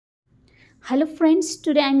Hello friends,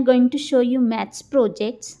 today I am going to show you maths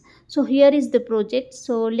projects. So here is the project.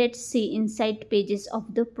 So let's see inside pages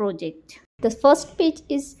of the project. The first page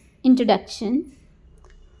is introduction,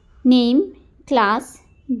 name, class,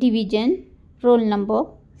 division, roll number,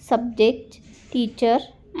 subject, teacher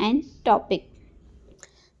and topic.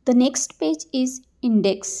 The next page is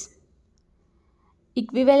index,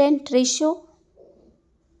 equivalent ratio,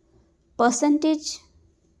 percentage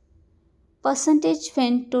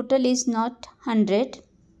when total is not 100,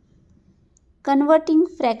 converting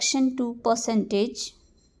fraction to percentage,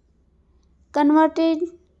 converted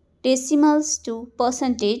decimals to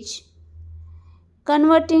percentage,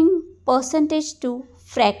 converting percentage to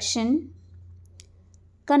fraction,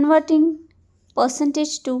 converting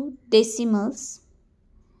percentage to decimals,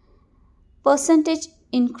 percentage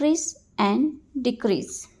increase and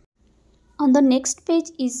decrease. On the next page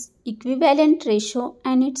is equivalent ratio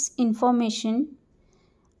and its information.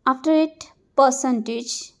 After it,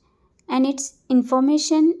 percentage and its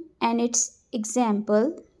information and its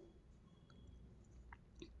example.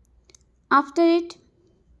 After it,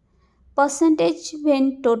 percentage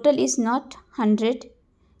when total is not 100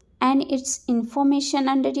 and its information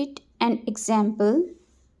under it and example.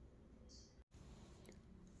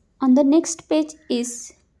 On the next page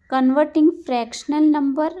is converting fractional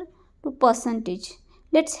number to percentage.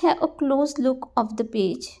 Let's have a close look of the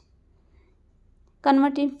page.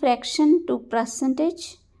 Converting fraction to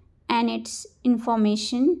percentage and its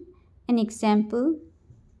information and example.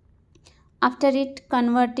 After it,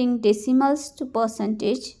 converting decimals to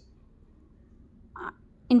percentage,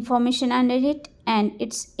 information under it and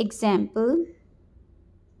its example.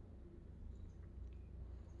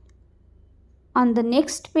 On the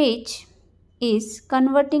next page is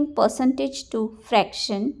converting percentage to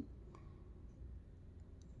fraction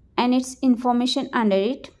and its information under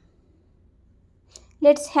it.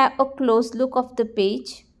 Let's have a close look of the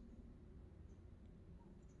page.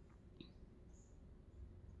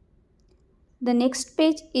 The next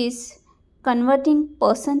page is converting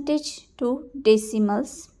percentage to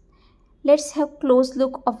decimals. Let's have close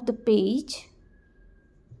look of the page.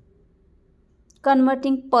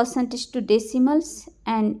 Converting percentage to decimals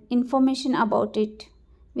and information about it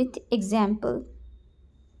with example.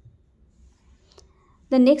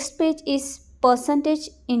 The next page is percentage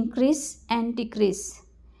increase and decrease.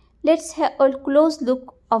 Let's have a close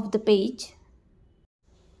look of the page.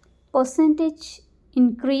 Percentage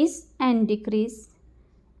increase and decrease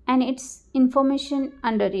and its information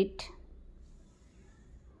under it.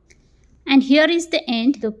 And here is the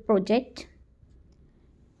end of the project.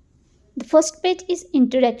 The first page is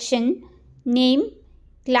introduction, name,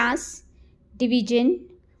 class, division,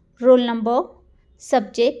 roll number,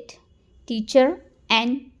 subject, teacher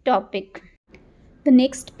and topic. The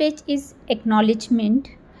next page is acknowledgement.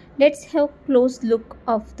 Let's have a close look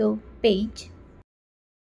of the page.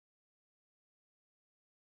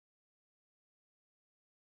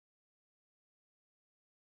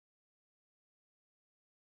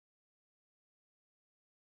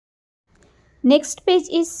 Next page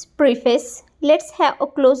is preface. Let's have a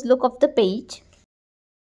close look of the page.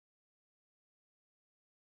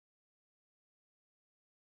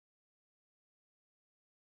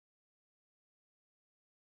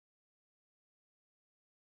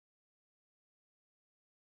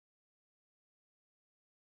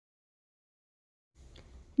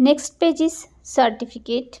 Next page is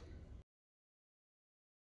certificate.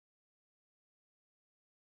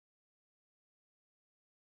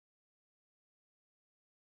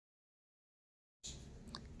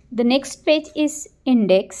 The next page is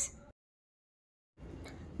index.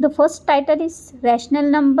 The first title is rational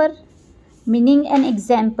number, meaning and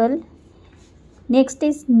example. Next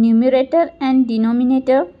is numerator and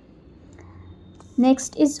denominator.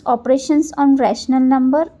 Next is operations on rational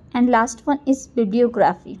number and last one is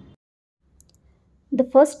bibliography. The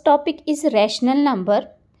first topic is rational number.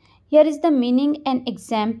 Here is the meaning and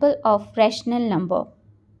example of rational number.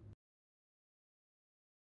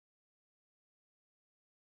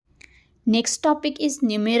 Next topic is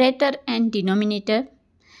numerator and denominator.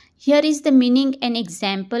 Here is the meaning and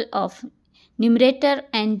example of numerator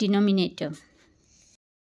and denominator.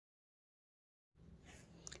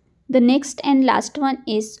 The next and last one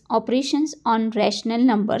is operations on rational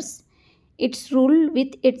numbers. Its rule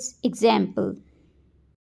with its example.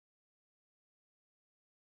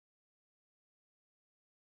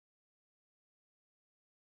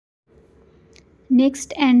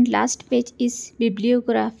 Next and last page is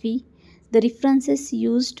bibliography. The references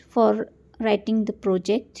used for writing the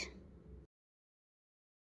project.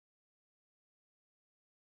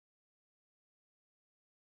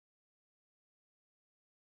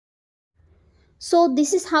 So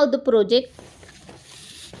this is how the project.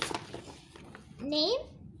 Name,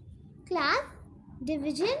 class,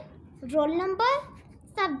 division, roll number,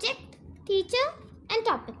 subject, teacher and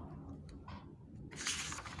topic.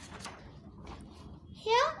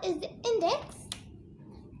 Here is the index.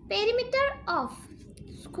 Perimeter of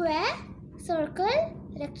square, circle,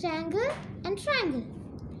 rectangle and triangle.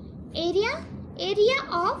 Area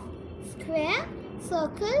of square,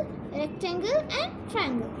 circle, rectangle and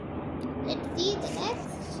triangle. Let's see the next.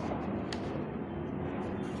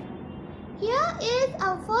 Here is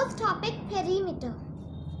our first topic, perimeter.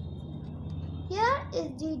 Here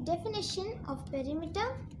is the definition of perimeter.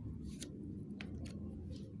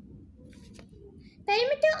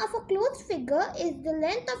 Perimeter of a closed figure is the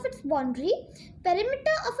length of its boundary.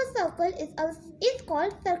 Perimeter of a circle is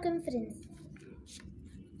called circumference.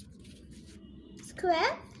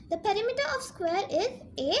 Square. The perimeter of square is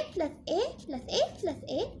A plus A plus A plus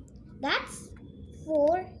A. That's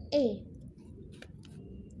 4A.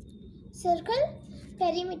 Circle.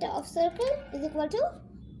 Perimeter of circle is equal to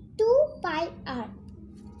 2 pi r.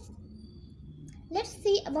 Let's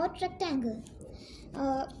see about rectangle.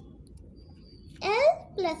 L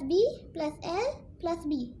plus B plus L plus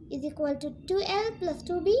B is equal to 2L plus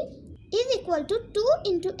 2B is equal to 2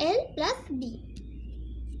 into L plus B.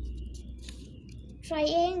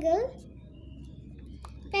 Triangle.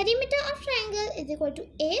 Perimeter of triangle is equal to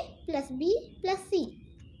A plus B plus C.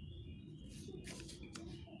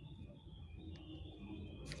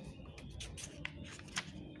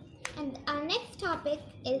 And our next topic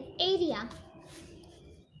is area.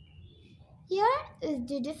 Here is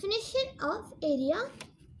the definition of area.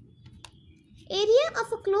 Area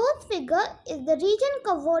of a closed figure is the region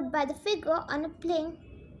covered by the figure on a plane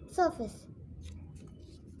surface.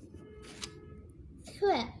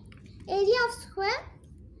 Square. Area of square,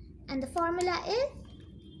 and the formula is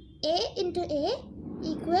A into A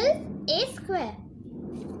equals A square.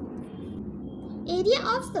 Area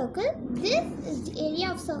of circle. This is the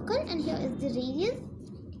area of circle and here is the radius.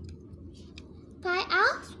 Pi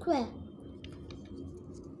r square.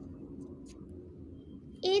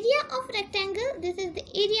 Area of rectangle. This is the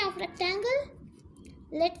area of rectangle.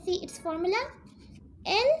 Let's see its formula.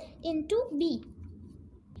 L into B.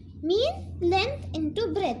 Mean length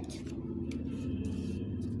into breadth.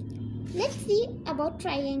 Let's see about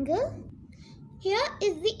triangle. Here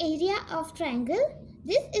is the area of triangle.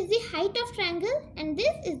 This is the height of triangle and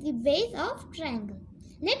this is the base of triangle.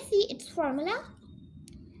 Let's see its formula.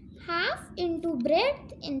 Half into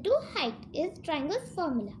breadth into height is triangle's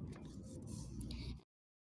formula.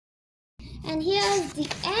 And here is the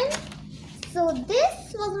end. So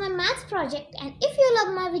this was my maths project, and if you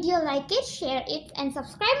love my video, like it, share it and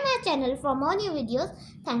subscribe my channel for more new videos.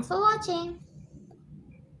 Thanks for watching.